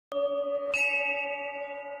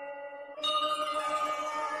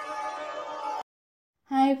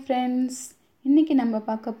Friends, இன்றைக்கி நம்ம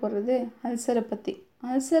பார்க்க போகிறது அல்சரை பற்றி.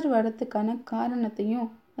 அல்சர் வரத்துக்கான காரணத்தையும்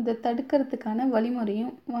அதை தடுக்கிறதுக்கான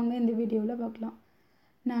வழிமுறையும் வாங்க இந்த வீடியோவில் பார்க்கலாம்.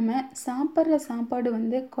 நாம் சாப்பிட்ற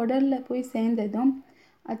சாப்பாடு குடலில் போய் சேர்ந்ததும்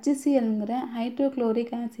HClங்கிற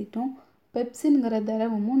ஹைட்ரோக்ளோரிக் ஆசிட்டும் பெப்சின்கிற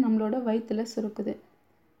திரவமும் நம்மளோட வயிற்றில் சுரக்குது.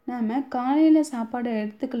 நாம் காலையில் சாப்பாடை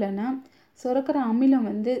எடுத்துக்கலைன்னா சுரக்கிற அமிலம்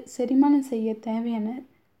செரிமானம் செய்ய தேவையான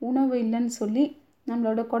உணவு இல்லைன்னு சொல்லி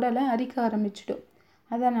நம்மளோட குடலை அரிக்க ஆரம்பிச்சிடும்.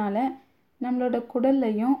 அதனால் நம்மளோட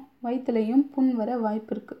குடல்லையும் வயிற்றுலையும் புண் வர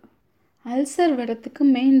வாய்ப்பு இருக்குது. அல்சர் வரத்துக்கு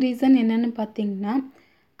மெயின் ரீசன் என்னென்னு பார்த்திங்கன்னா,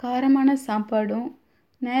 காரமான சாப்பாடும்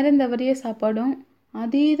நேரம் தவறிய சாப்பாடும்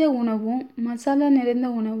அதீத உணவும் மசாலா நிறைந்த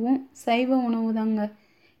உணவும் சைவ உணவு தாங்க.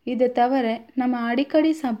 இதை தவிர நம்ம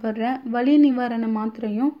அடிக்கடி சாப்பிட்ற வலி நிவாரண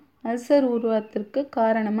மாத்திரையும் அல்சர் உருவாகிறதுக்கு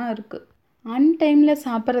காரணமாக இருக்குது. அன்டைமில்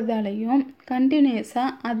சாப்பிட்றதாலையும்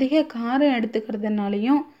கண்டினியூஸாக அதிக காரம்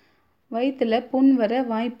எடுத்துக்கிறதுனாலையும் வயிற்றில் புண் வர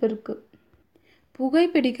வாய்ப்பு இருக்குது. புகை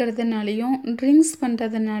பிடிக்கிறதுனாலையும் ட்ரிங்க்ஸ்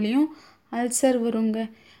பண்ணுறதுனாலையும் அல்சர் வருங்க.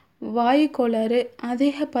 வாயு கோளாறு,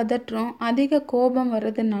 அதிக பதற்றம், அதிக கோபம்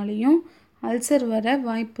வர்றதுனாலையும் அல்சர் வர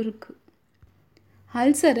வாய்ப்பு இருக்குது.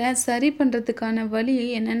 அல்சரை சரி பண்ணுறதுக்கான வழி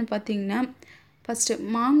என்னென்னு பார்த்திங்கன்னா, ஃபஸ்ட்டு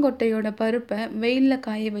மாங்கொட்டையோட பருப்பை வெயிலில்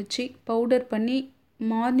காய வச்சு பவுடர் பண்ணி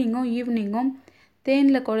மார்னிங்கும் ஈவினிங்கும்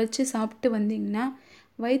தேனில் குழச்சி சாப்பிட்டு வந்திங்கன்னா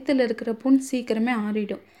வயிற்றில் இருக்கிற புண் சீக்கிரமே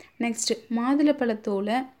ஆறிடும். நெக்ஸ்ட்டு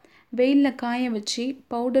மாதுளப்பழத்தோலை வெயிலில் காய வச்சு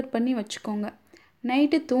பவுடர் பண்ணி வச்சுக்கோங்க.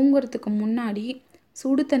 நைட்டு தூங்குறதுக்கு முன்னாடி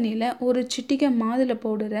சுடு தண்ணியில் ஒரு சிட்டிகை மாதுளை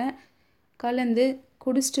பவுடரை கலந்து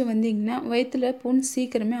குடிச்சிட்டு வந்திங்கன்னா வயிற்றில் புண்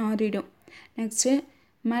சீக்கிரமே ஆறிடும். நெக்ஸ்ட்டு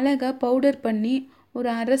மிளகை பவுடர் பண்ணி ஒரு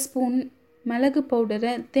அரை ஸ்பூன் மிளகு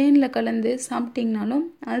பவுடரை தேனில் கலந்து சாப்பிட்டிங்கனாலும்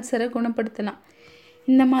அல்சரை குணப்படுத்தலாம்.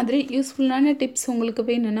 இந்த மாதிரி யூஸ்ஃபுல்லான டிப்ஸ் உங்களுக்கு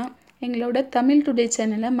வேணும்னா எங்களோட தமிழ் டுடே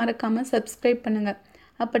சேனலை மறக்காமல் சப்ஸ்கிரைப் பண்ணுங்கள்.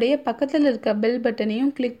 அப்படியே பக்கத்தில் இருக்க பெல்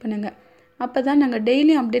பட்டனையும் கிளிக் பண்ணுங்கள். அப்போ தான் நாங்கள்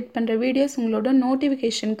டெய்லி அப்டேட் பண்ணுற வீடியோஸ் உங்களோட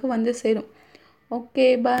நோட்டிஃபிகேஷனுக்கு சேரும். ஓகே,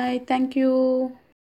 பாய், தேங்க்யூ.